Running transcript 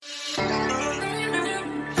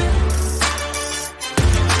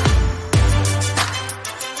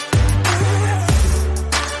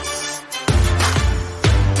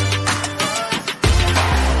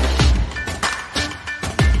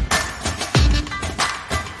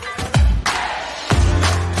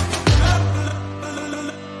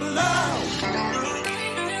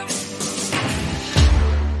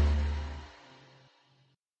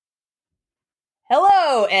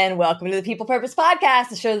and welcome to the People Purpose Podcast,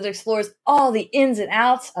 the show that explores all the ins and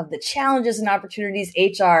outs of the challenges and opportunities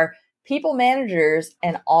HR, people managers,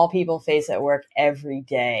 and all people face at work every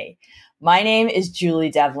day. My name is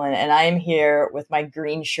Julie Devlin, and I am here with my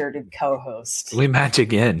green-shirted co-host. We match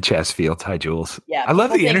again, Chas Fields. Hi, Jules. Yeah, I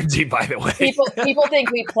love the energy, by the way. people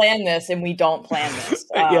think we plan this, and we don't plan this.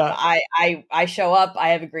 Yeah. I show up, I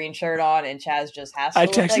have a green shirt on, and Chas just has to. I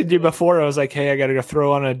texted you before. I was like, hey, I got to go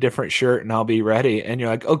throw on a different shirt, and I'll be ready. And you're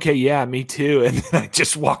like, okay, yeah, me too. And then I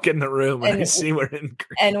just walk in the room, and I see we're in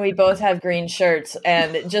green. And we both have green shirts.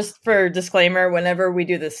 And just for disclaimer, whenever we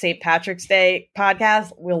do the St. Patrick's Day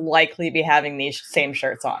podcast, we'll likely be having these same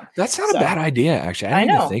shirts on. That's not a bad idea, actually. I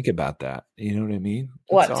didn't even think about that. You know what I mean?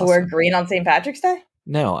 That's awesome. To wear green on St. Patrick's Day?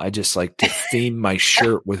 No, I just like to theme my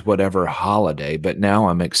shirt with whatever holiday. But now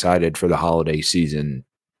I'm excited for the holiday season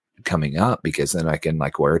coming up because then I can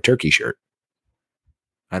like wear a turkey shirt.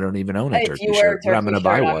 I don't even own a turkey shirt, but I'm going to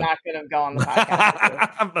buy one. I'm not going to go on the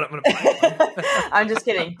podcast. But I'm going to buy one. I'm just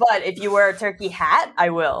kidding. But if you wear a turkey hat, I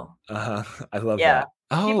will. I love that.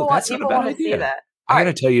 Oh, that's not a bad idea. That. I'm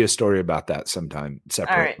going to tell you a story about that sometime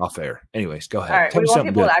separate, off air. Anyways, go ahead. All right. We want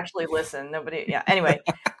people to actually listen. Nobody. Yeah. Anyway,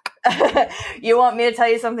 you want me to tell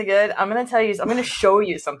you something good? I'm going to show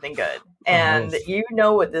you something good. And you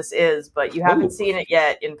know what this is, but you haven't seen it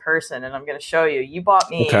yet in person. And I'm going to show you. You bought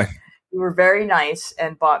me. Okay. You were very nice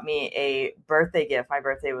and bought me a birthday gift. My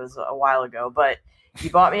birthday was a while ago, but you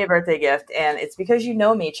bought me a birthday gift, and it's because you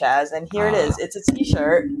know me, Chas. And here it is. It's a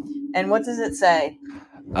T-shirt. And what does it say?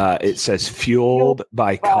 It says fueled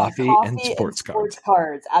by coffee and sports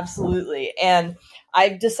cards. Absolutely. And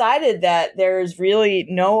I've decided that there's really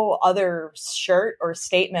no other shirt or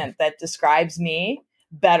statement that describes me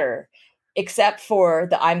better, except for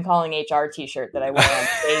the I'm Calling HR T-shirt that I wear on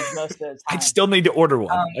stage most of the time. I still need to order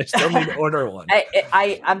one.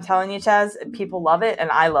 I'm telling you, Chas, people love it, and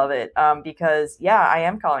I love it because, I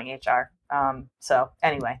am calling HR. So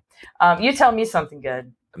anyway, you tell me something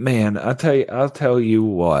good. Man, I'll tell you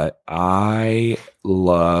what, I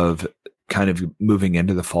love kind of moving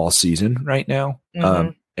into the fall season right now.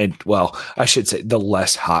 Mm-hmm. I should say the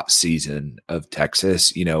less hot season of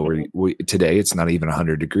Texas, where today it's not even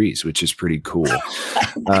 100 degrees, which is pretty cool.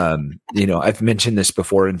 I've mentioned this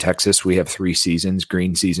before. In Texas, we have 3 seasons: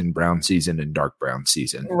 green season, brown season, and dark brown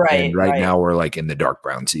season. Right. And right now we're like in the dark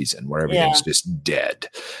brown season where everything's just dead,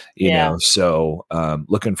 you know? So,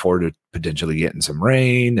 looking forward to potentially getting some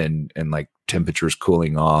rain and like temperatures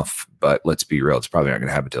cooling off, but let's be real, it's probably not going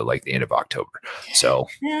to happen until like the end of October. So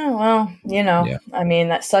I mean,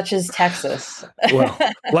 that such is Texas. Well,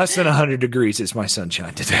 less than 100 degrees is my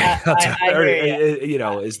sunshine today. I hear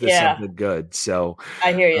you. Is this something good? So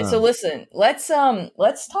I hear you. So listen, let's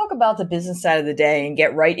talk about the business side of the day and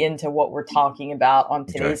get right into what we're talking about on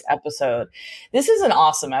today's episode. This is an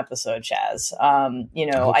awesome episode, Chas. I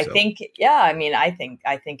think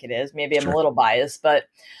it is. Maybe I'm a little biased, but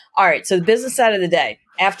all right. So the business side of the day.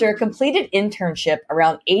 After a completed internship,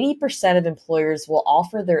 around 80% of employers will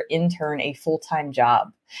offer their intern a full-time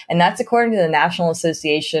job. And that's according to the National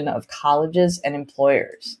Association of Colleges and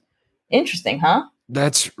Employers. Interesting, huh?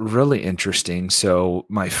 That's really interesting. So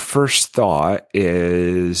my first thought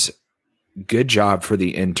is good job for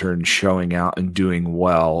the intern showing out and doing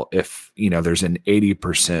well if, there's an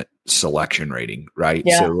 80% selection rating, right?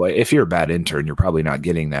 Yeah. So if you're a bad intern, you're probably not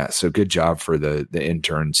getting that. So good job for the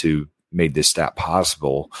interns who made this stat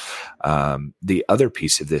possible. The other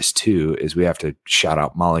piece of this too is we have to shout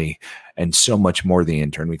out Molly and So Much More the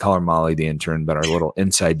intern. We call her Molly the intern, but our little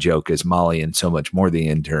inside joke is Molly and So Much More the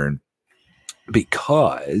intern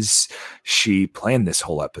because she planned this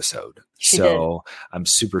whole episode. She did. I'm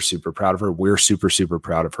super, super proud of her. We're super, super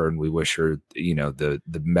proud of her. And we wish her, the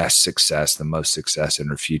best success, the most success in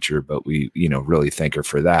her future. But we, really thank her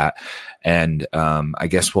for that. And I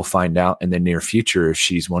guess we'll find out in the near future if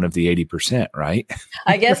she's one of the 80%, right?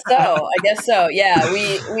 I guess so. Yeah.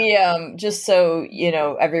 We just so,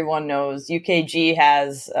 everyone knows, UKG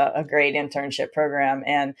has a great internship program.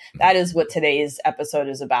 And that is what today's episode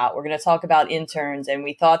is about. We're going to talk about interns. And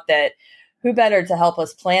we thought that who better to help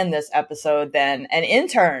us plan this episode than an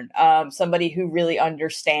intern, somebody who really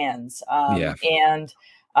understands. And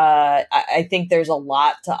I think there's a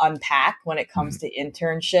lot to unpack when it comes to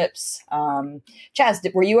internships. Chas,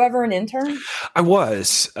 were you ever an intern? I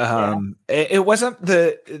was. It wasn't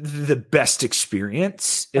the best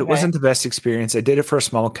experience. It wasn't the best experience. I did it for a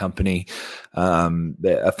small company,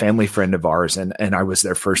 a family friend of ours, and I was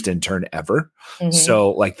their first intern ever. Mm-hmm.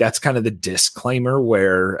 So that's kind of the disclaimer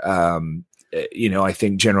where, I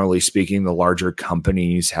think generally speaking, the larger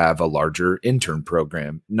companies have a larger intern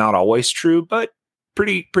program. Not always true, but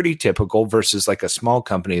pretty typical versus like a small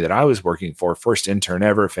company that I was working for, first intern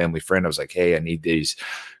ever, family friend. I was like, hey, I need these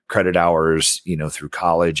credit hours, through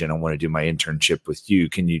college, and I want to do my internship with you.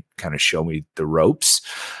 Can you kind of show me the ropes,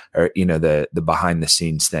 or, the behind the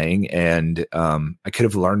scenes thing? And I could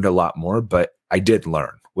have learned a lot more, but I did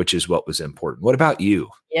learn, which is what was important. What about you?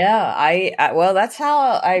 Yeah, well, that's how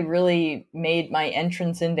I really made my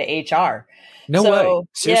entrance into HR. No way.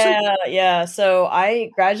 Seriously? Yeah. So I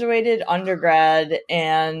graduated undergrad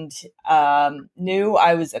and knew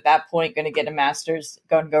I was at that point going to get a master's,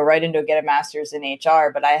 going to go right into get a master's in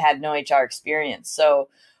HR, but I had no HR experience. So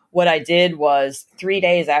what I did was 3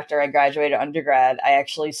 days after I graduated undergrad, I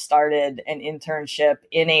actually started an internship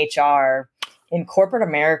in HR in corporate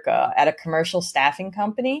America at a commercial staffing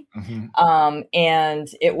company. Mm-hmm. And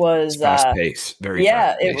it was fast paced, very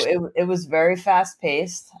fast paced. It was very fast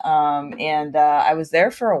paced. And I was there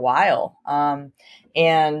for a while.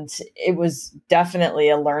 And it was definitely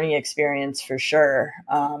a learning experience for sure.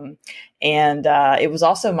 And it was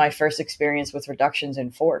also my first experience with reductions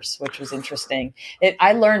in force, which was interesting.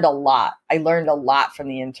 I learned a lot. I learned a lot from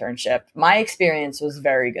the internship. My experience was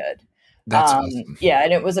very good. That's awesome. Yeah,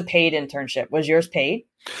 and it was a paid internship. Was yours paid?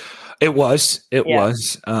 It was. It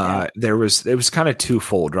was kind of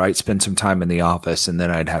twofold, right? Spend some time in the office, and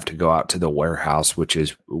then I'd have to go out to the warehouse, which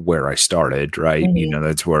is where I started, right? Mm-hmm.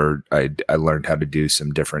 That's where I learned how to do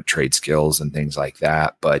some different trade skills and things like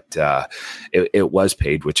that. But it was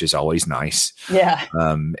paid, which is always nice. Yeah.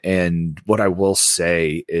 And what I will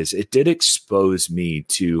say is it did expose me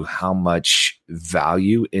to how much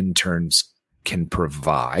value interns can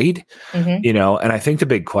provide, Mm-hmm. and I think the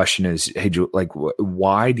big question is, hey,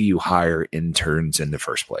 why do you hire interns in the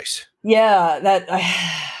first place? Yeah,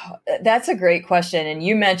 that's a great question. And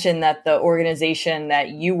you mentioned that the organization that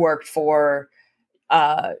you worked for,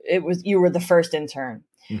 you were the first intern.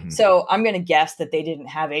 Mm-hmm. So I'm going to guess that they didn't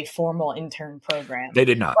have a formal intern program. They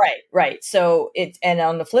did not. Right. So and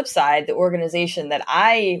on the flip side, the organization that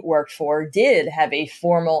I worked for did have a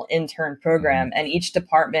formal intern program, mm-hmm. and each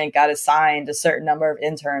department got assigned a certain number of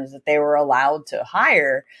interns that they were allowed to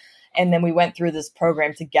hire. And then we went through this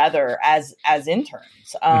program together as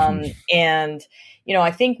interns. Mm-hmm. And,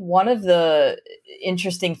 I think one of the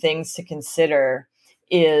interesting things to consider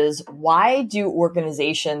is, why do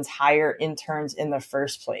organizations hire interns in the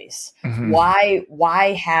first place? Mm-hmm.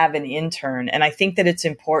 Why have an intern? And I think that it's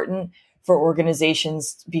important for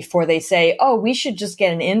organizations, before they say, oh, we should just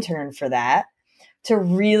get an intern for that, to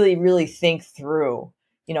really, really think through,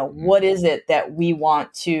 mm-hmm. what is it that we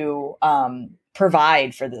want to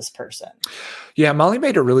provide for this person? Yeah, Molly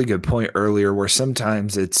made a really good point earlier, where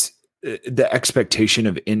sometimes it's the expectation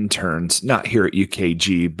of interns, not here at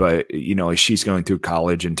UKG, but, as she's going through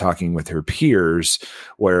college and talking with her peers,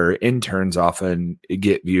 where interns often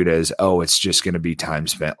get viewed as, oh, it's just going to be time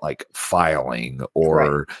spent like filing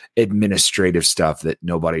or administrative stuff that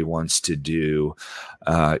nobody wants to do.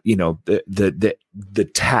 The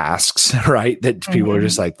tasks, right? That people mm-hmm. are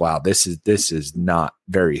just like, wow, this is not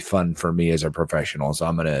very fun for me as a professional. So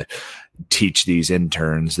I'm going to teach these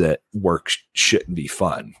interns that work shouldn't be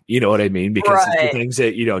fun. You know what I mean? Because it's the things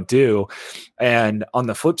that you don't do. And on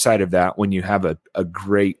the flip side of that, when you have a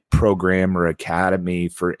great program or academy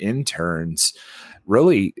for interns,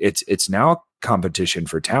 really it's now a competition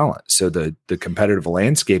for talent. So the competitive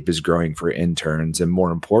landscape is growing for interns. And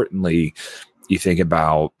more importantly, you think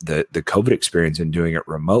about the COVID experience and doing it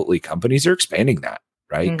remotely, companies are expanding that.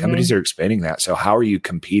 Right? Mm-hmm. Companies are expanding that. So how are you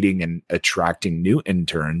competing and attracting new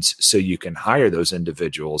interns so you can hire those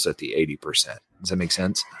individuals at the 80%? Does that make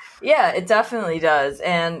sense? Yeah, it definitely does.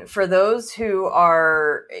 And for those who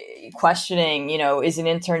are questioning, is an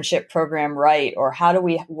internship program right? Or how do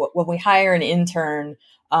when we hire an intern,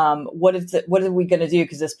 what are we going to do?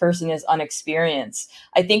 Because this person is unexperienced.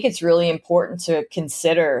 I think it's really important to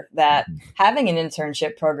consider that having an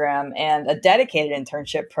internship program, and a dedicated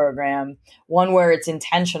internship program, one where it's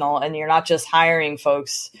intentional and you're not just hiring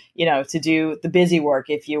folks, to do the busy work,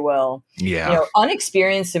 if you will. Yeah.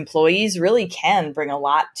 Unexperienced employees really can bring a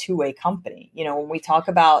lot to a company. When we talk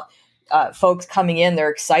about folks coming in, they're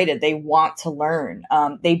excited. They want to learn.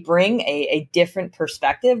 They bring a different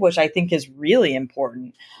perspective, which I think is really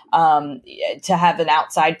important, to have an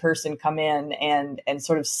outside person come in and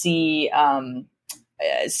sort of see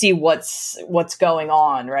what's going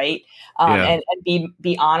on, right? And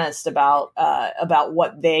be honest about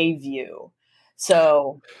what they view.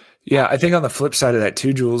 So Yeah, I think on the flip side of that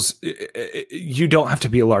too, Jules, you don't have to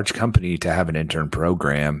be a large company to have an intern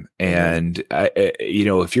program. And,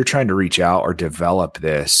 if you're trying to reach out or develop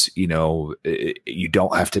this, you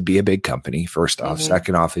don't have to be a big company, first off.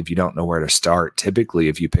 Second off, if you don't know where to start, typically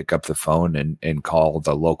if you pick up the phone and call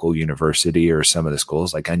the local university or some of the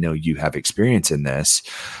schools, like I know you have experience in this,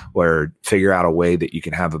 where figure out a way that you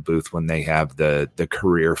can have a booth when they have the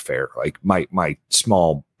career fair. Like my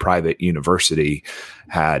small private university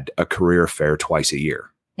had a career fair twice a year.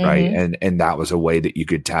 Right. And that was a way that you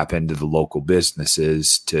could tap into the local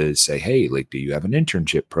businesses to say, hey, like, do you have an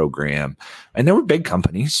internship program? And there were big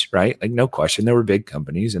companies, right? Like, no question. There were big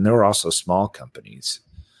companies and there were also small companies.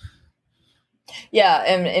 Yeah.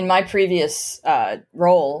 And in my previous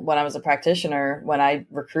role, when I was a practitioner, when I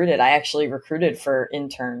recruited, I actually recruited for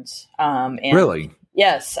interns. Really?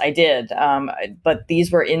 Yes, I did. But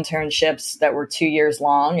these were internships that were 2 years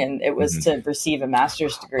long, and it was to receive a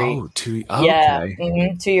master's degree. Okay. Yeah,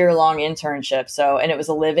 2-year-long internship. So, and it was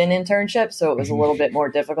a live-in internship, so it was a little bit more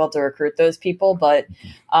difficult to recruit those people. But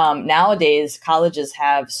nowadays, colleges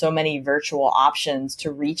have so many virtual options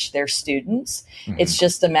to reach their students. It's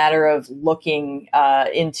just a matter of looking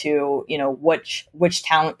into, which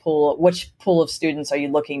talent pool, which pool of students are you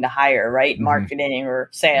looking to hire, right? Marketing or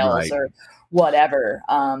sales or whatever.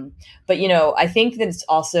 But, I think that it's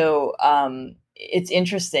also, it's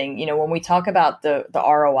interesting, when we talk about the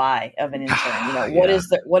ROI of an intern, what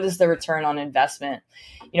is the return on investment?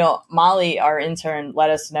 Molly, our intern, let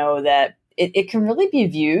us know that it can really be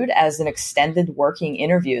viewed as an extended working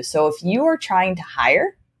interview. So if you are trying to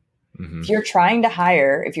hire, if you're trying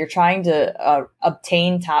to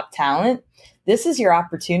obtain top talent, this is your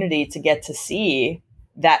opportunity to get to see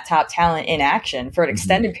that top talent in action for an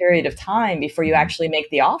extended period of time before you actually make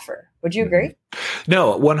the offer. Would you agree?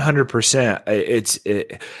 No,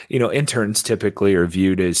 100%. Interns typically are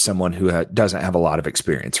viewed as someone who doesn't have a lot of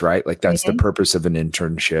experience, right? Like that's the purpose of an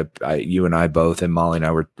internship. You and I both, and Molly and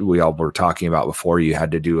I we all were talking about before, you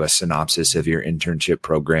had to do a synopsis of your internship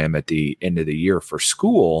program at the end of the year for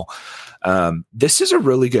school. This is a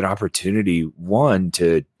really good opportunity, one,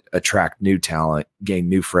 to attract new talent, gain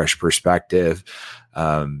new, fresh perspective.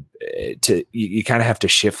 You kind of have to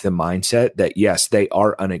shift the mindset that yes, they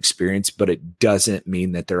are unexperienced, but it doesn't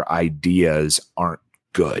mean that their ideas aren't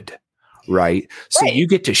good. Right. So you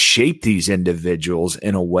get to shape these individuals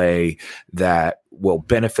in a way that will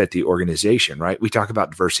benefit the organization. Right. We talk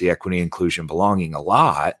about diversity, equity, inclusion, belonging a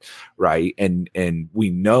lot. Right. And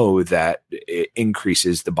we know that it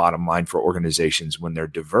increases the bottom line for organizations when they're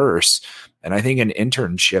diverse. And I think an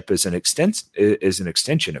internship is an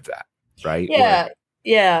extension of that. Right. Yeah.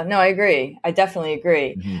 Yeah, no, I agree. I definitely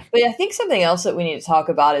agree. But I think something else that we need to talk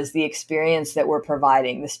about is the experience that we're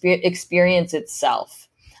providing, the experience itself.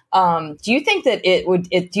 Do you think that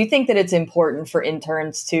it's important for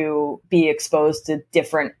interns to be exposed to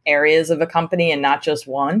different areas of a company and not just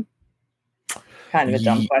one? Kind of a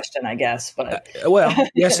dumb question, I guess, but well,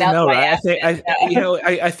 yes and no, right?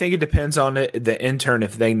 I think it depends on the intern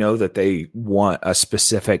if they know that they want a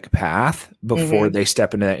specific path before they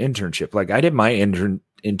step into that internship. Like I did my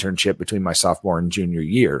internship between my sophomore and junior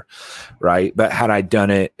year, right? But had I done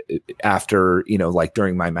it after, like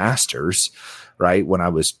during my master's, right, when I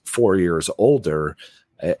was 4 years older,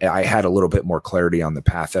 I had a little bit more clarity on the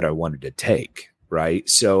path that I wanted to take. Right.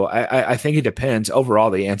 So I think it depends.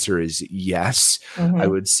 Overall, the answer is yes. I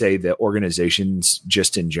would say that organizations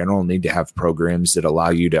just in general need to have programs that allow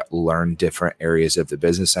you to learn different areas of the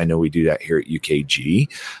business. I know we do that here at UKG,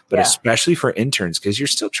 but especially for interns, because you're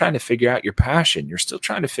still trying to figure out your passion. You're still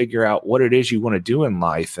trying to figure out what it is you want to do in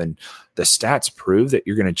life. And the stats prove that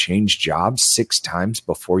you're going to change jobs 6 times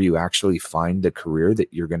before you actually find the career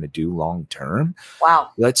that you're going to do long term. Wow.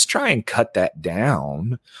 Let's try and cut that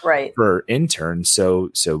down for interns. So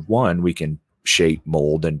one, we can shape,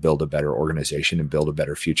 mold, and build a better organization and build a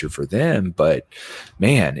better future for them. But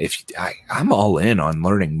man, I'm all in on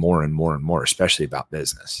learning more and more and more, especially about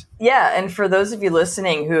business. Yeah. And for those of you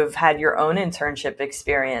listening who have had your own internship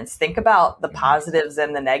experience, think about the positives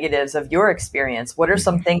and the negatives of your experience. What are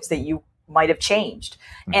some things that you might have changed?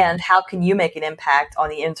 And how can you make an impact on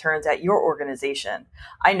the interns at your organization?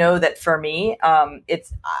 I know that for me,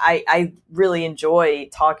 I really enjoy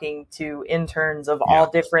talking to interns of all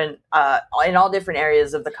different, in all different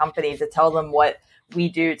areas of the company to tell them what we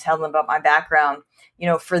do, tell them about my background.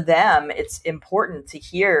 For them, it's important to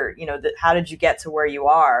hear, how did you get to where you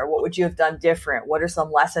are? What would you have done different? What are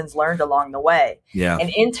some lessons learned along the way? Yeah. An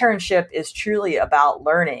internship is truly about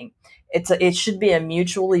learning. it should be a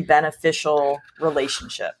mutually beneficial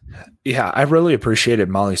relationship. Yeah, I really appreciated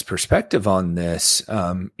Molly's perspective on this.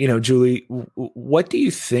 Julie, what do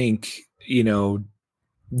you think,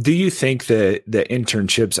 do you think that the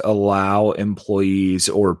internships allow employees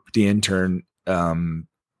or the intern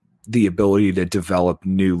the ability to develop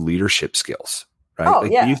new leadership skills? Right? Oh,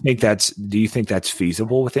 yeah. Do you think that's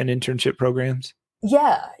feasible within internship programs?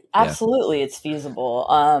 Yeah, absolutely. Yeah. It's feasible.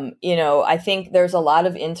 I think there's a lot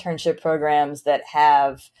of internship programs that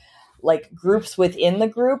have like groups within the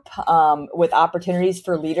group with opportunities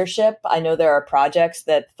for leadership. I know there are projects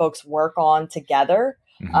that folks work on together.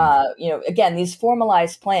 Again, these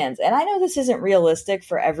formalized plans. And I know this isn't realistic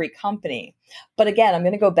for every company, but again, I'm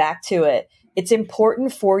going to go back to it. It's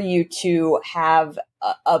important for you to have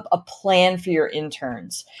a plan for your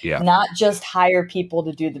interns, not just hire people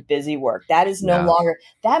to do the busy work. That is no longer,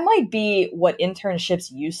 that might be what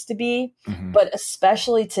internships used to be, but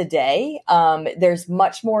especially today, there's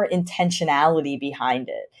much more intentionality behind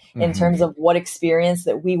it in terms of what experience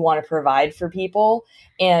that we want to provide for people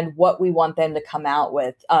and what we want them to come out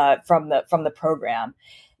with from the program.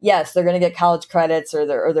 Yes, they're going to get college credits or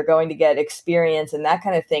they're going to get experience and that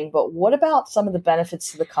kind of thing. But what about some of the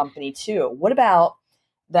benefits to the company too? What about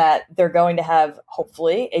that they're going to have,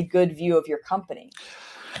 hopefully, a good view of your company?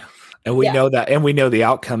 And we know that, and we know the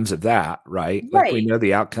outcomes of that, right? Like we know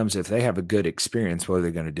the outcomes. If they have a good experience, what are they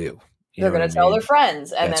going to do? They're going to tell their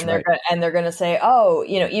friends, and then they're going to say, oh,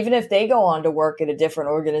 even if they go on to work at a different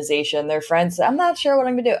organization, their friends, I'm not sure what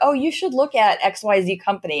I'm going to do. Oh, you should look at XYZ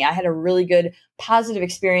company. I had a really good positive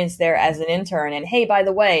experience there as an intern. And hey, by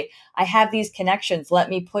the way, I have these connections. Let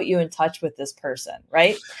me put you in touch with this person,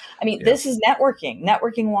 right? I mean, this is networking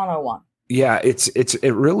 101. Yeah, it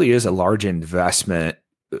really is a large investment.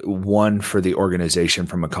 One, for the organization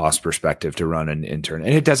from a cost perspective to run an intern,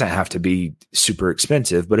 and it doesn't have to be super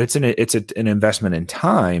expensive, but it's an investment in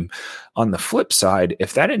time. On the flip side,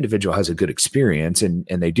 if that individual has a good experience and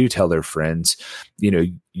they do tell their friends,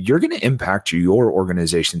 you're going to impact your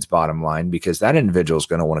organization's bottom line because that individual is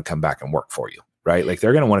going to want to come back and work for you. Right? Like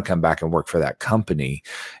they're going to want to come back and work for that company.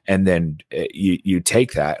 And then you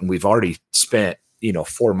take that, and we've already spent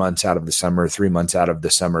 4 months out of the summer, 3 months out of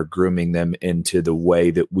the summer, grooming them into the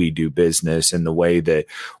way that we do business and the way that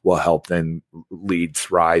will help them lead,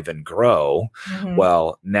 thrive, and grow.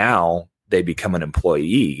 Well, now they become an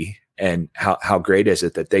employee. And how great is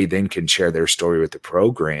it that they then can share their story with the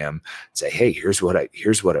program, say, hey, here's what it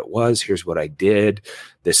was. Here's what I did.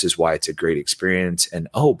 This is why it's a great experience. And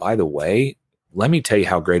oh, by the way, let me tell you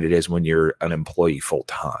how great it is when you're an employee full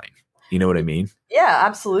time. You know what I mean? Yeah,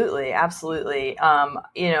 absolutely. Absolutely.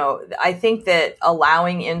 I think that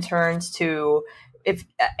allowing interns to,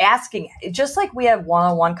 just like we have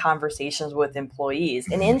one-on-one conversations with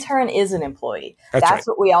employees, an intern is an employee. That's right.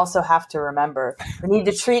 What we also have to remember. We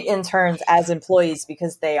need to treat interns as employees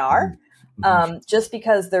because they are. Just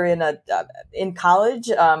because they're in college,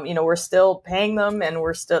 we're still paying them and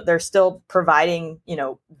they're still providing,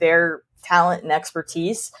 their talent and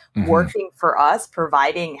expertise, working for us,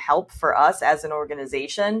 providing help for us as an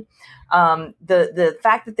organization. The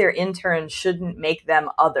fact that they're interns shouldn't make them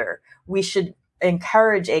other. We should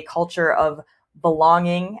encourage a culture of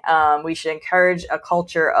belonging. We should encourage a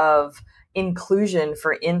culture of inclusion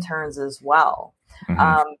for interns as well,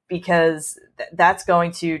 because that's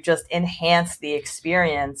going to just enhance the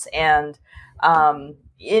experience and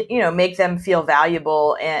make them feel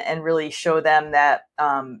valuable and really show them that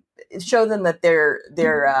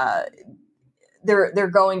they're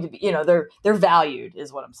going to be, they're valued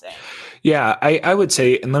is what I'm saying. Yeah, I would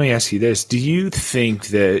say, and let me ask you this, do you think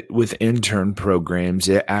that with intern programs,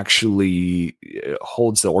 it actually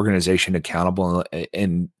holds the organization accountable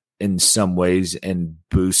in some ways and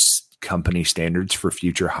boosts company standards for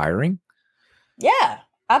future hiring? Yeah,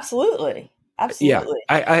 absolutely. Absolutely.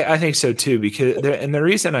 Yeah, I think so too, because the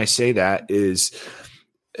reason I say that is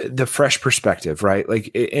the fresh perspective, right? Like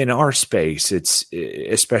in our space, it's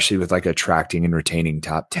especially with like attracting and retaining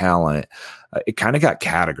top talent, it kind of got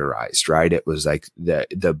categorized, right? It was like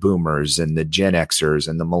the boomers and the Gen Xers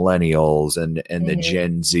and the millennials and the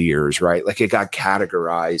Gen Zers, right? Like it got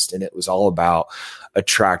categorized and it was all about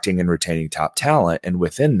attracting and retaining top talent. And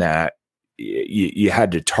within that, you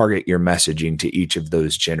had to target your messaging to each of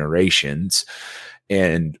those generations.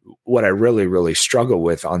 And what I really, really struggle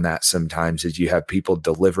with on that sometimes is you have people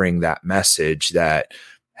delivering that message that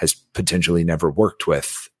has potentially never worked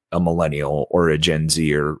with a millennial or a Gen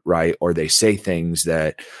Zer, right? Or they say things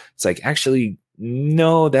that it's like, actually,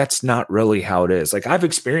 no, that's not really how it is. Like I've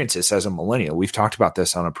experienced this as a millennial. We've talked about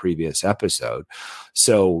this on a previous episode.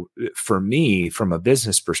 So for me, from a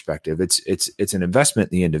business perspective, it's an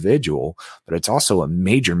investment in the individual, but it's also a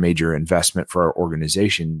major investment for our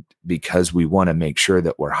organization because we want to make sure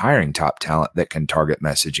that we're hiring top talent that can target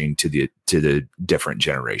messaging to the different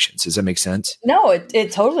generations. Does that make sense? No,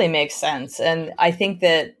 it totally makes sense. And I think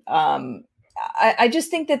that, I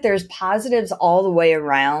just think that there's positives all the way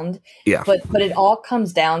around. Yeah. But it all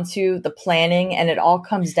comes down to the planning, and it all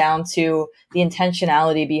comes down to the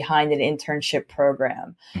intentionality behind an internship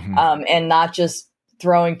program, and not just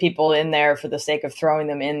throwing people in there for the sake of throwing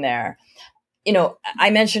them in there.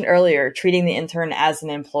 I mentioned earlier, treating the intern as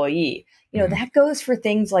an employee, that goes for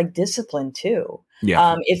things like discipline too.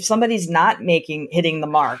 Yeah. If somebody's not hitting the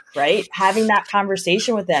mark, right? Having that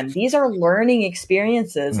conversation with them. These are learning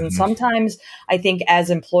experiences. And sometimes I think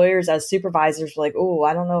as employers, as supervisors, we're like, oh,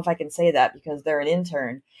 I don't know if I can say that because they're an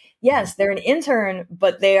intern. Yes, they're an intern,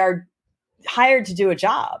 but they are hired to do a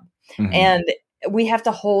job. And we have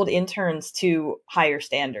to hold interns to higher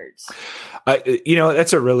standards.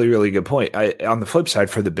 That's a really, really good point. On the flip side,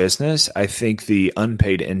 for the business, I think the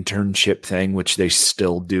unpaid internship thing, which they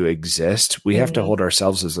still do exist, we have to hold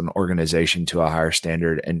ourselves as an organization to a higher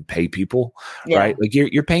standard and pay people, right? Like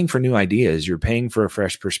you're paying for new ideas. You're paying for a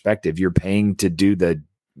fresh perspective. You're paying to do the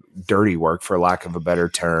dirty work, for lack of a better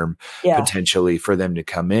term, potentially for them to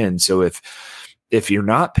come in. So if you're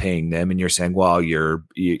not paying them and you're saying, well, you're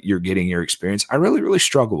getting your experience, I really, really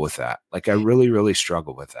struggle with that. Like I really, really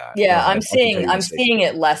struggle with that. Yeah. I'm seeing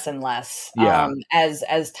it less and less. Yeah.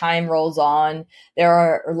 As time rolls on, there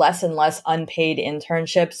are less and less unpaid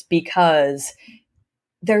internships because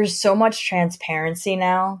there's so much transparency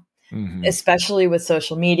now, especially with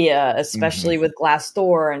social media, especially with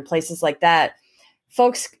Glassdoor and places like that.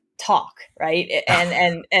 Folks talk, right?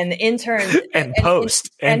 And interns and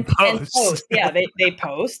post. Yeah, they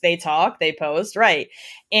post, they talk, they post, right?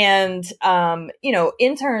 And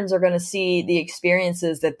interns are going to see the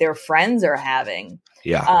experiences that their friends are having.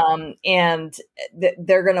 Yeah. And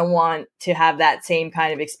they're going to want to have that same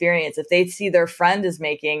kind of experience. If they see their friend is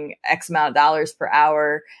making X amount of dollars per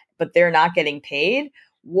hour, but they're not getting paid,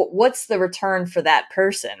 what's the return for that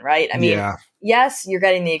person, right? I mean, yes, you're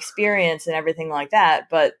getting the experience and everything like that,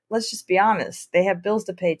 but let's just be honest, they have bills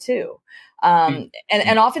to pay too. And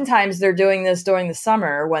oftentimes they're doing this during the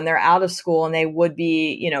summer when they're out of school and they would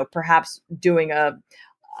be, perhaps doing a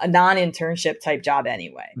non-internship type job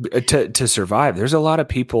anyway. To survive. There's a lot of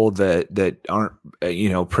people that aren't,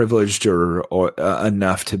 privileged or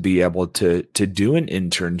enough to be able to do an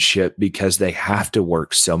internship because they have to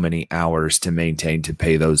work so many hours to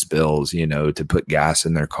pay those bills, to put gas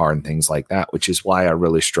in their car and things like that, which is why I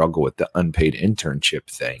really struggle with the unpaid internship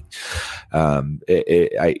thing.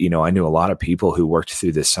 I knew a lot of people who worked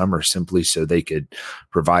through the summer simply so they could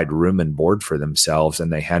provide room and board for themselves,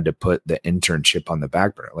 and they had to put the internship on the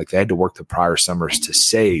back burner. Like they had to work the prior summers to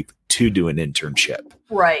save to do an internship.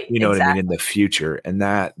 Right. You know what I mean? In the future. And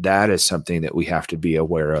that is something that we have to be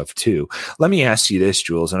aware of too. Let me ask you this,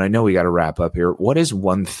 Jules, and I know we got to wrap up here. What is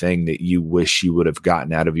one thing that you wish you would have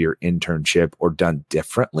gotten out of your internship or done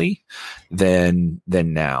differently than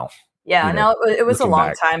now? Yeah, it was a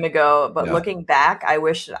long time ago, but looking back, I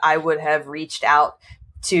wish I would have reached out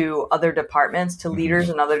to other departments, to leaders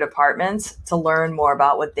in other departments to learn more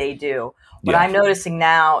about what they do. What I'm noticing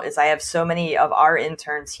now is I have so many of our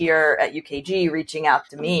interns here at UKG reaching out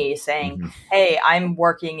to me saying, hey, I'm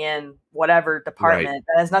working in whatever department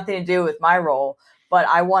that has nothing to do with my role, but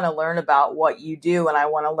I want to learn about what you do and I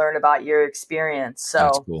want to learn about your experience. So,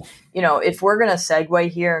 cool. If we're going to segue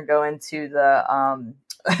here and go into the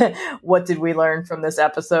what did we learn from this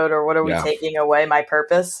episode, or what are we taking away? My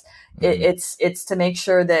purpose, it's to make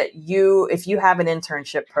sure that if you have an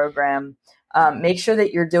internship program, make sure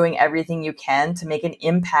that you're doing everything you can to make an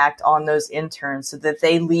impact on those interns so that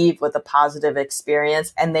they leave with a positive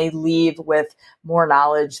experience and they leave with more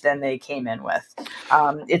knowledge than they came in with.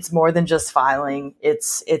 It's more than just filing. It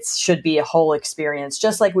should be a whole experience,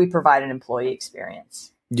 just like we provide an employee experience.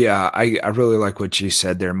 Yeah, I really like what you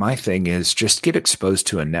said there. My thing is just get exposed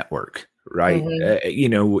to a network, right?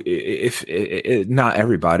 If not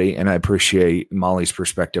everybody, and I appreciate Molly's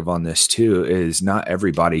perspective on this too, is not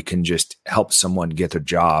everybody can just help someone get a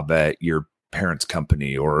job at your parents'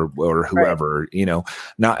 company or whoever,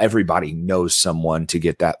 not everybody knows someone to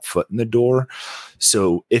get that foot in the door.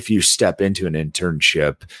 So if you step into an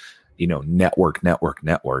internship,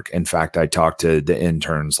 network. In fact, I talked to the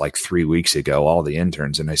interns like 3 weeks ago, all the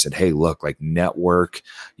interns, and I said, hey, look, like network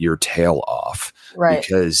your tail off, right?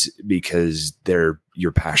 Because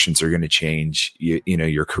your passions are going to change.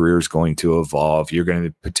 Your career is going to evolve. You're going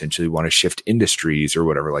to potentially want to shift industries or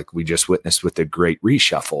whatever, like we just witnessed with the great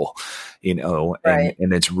reshuffle, Right.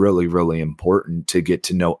 and it's really, really important to get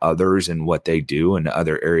to know others and what they do in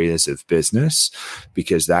other areas of business,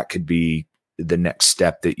 because that could be the next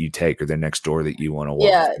step that you take or the next door that you want to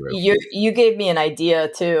walk through. You gave me an idea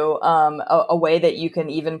too, a way that you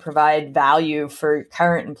can even provide value for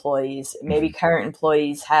current employees. Maybe current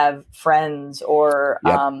employees have friends or,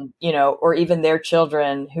 or even their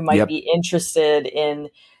children who might be interested in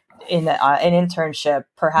an internship,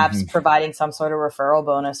 perhaps providing some sort of referral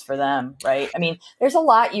bonus for them. Right. I mean, there's a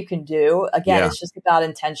lot you can do. Again, it's just about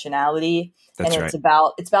intentionality. That's and it's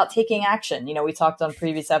about taking action. We talked on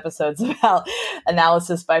previous episodes about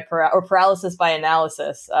analysis by or paralysis by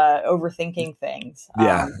analysis, overthinking things.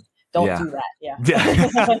 Don't do that.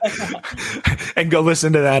 And go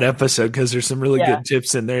listen to that episode, because there's some really good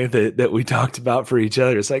tips in there that we talked about for each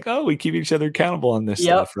other. It's like, we keep each other accountable on this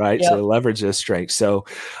stuff, right? So leverage those strengths. So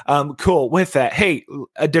cool. With that, hey,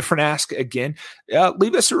 a different ask again.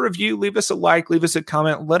 Leave us a review, leave us a like, leave us a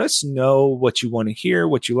comment. Let us know what you want to hear,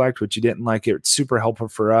 what you liked, what you didn't like. It's super helpful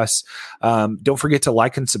for us. Don't forget to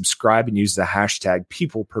like and subscribe and use the hashtag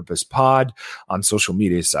 #PeoplePurposePod on social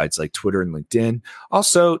media sites like Twitter and LinkedIn.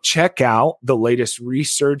 Also, check out the latest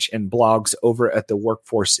research and blogs over at the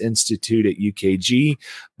Workforce Institute at UKG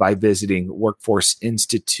by visiting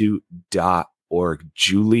workforceinstitute.org.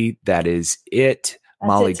 Julie, that is it. That's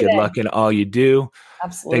Molly, good luck in all you do.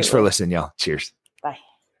 Absolutely. Thanks for listening, y'all. Cheers. Bye.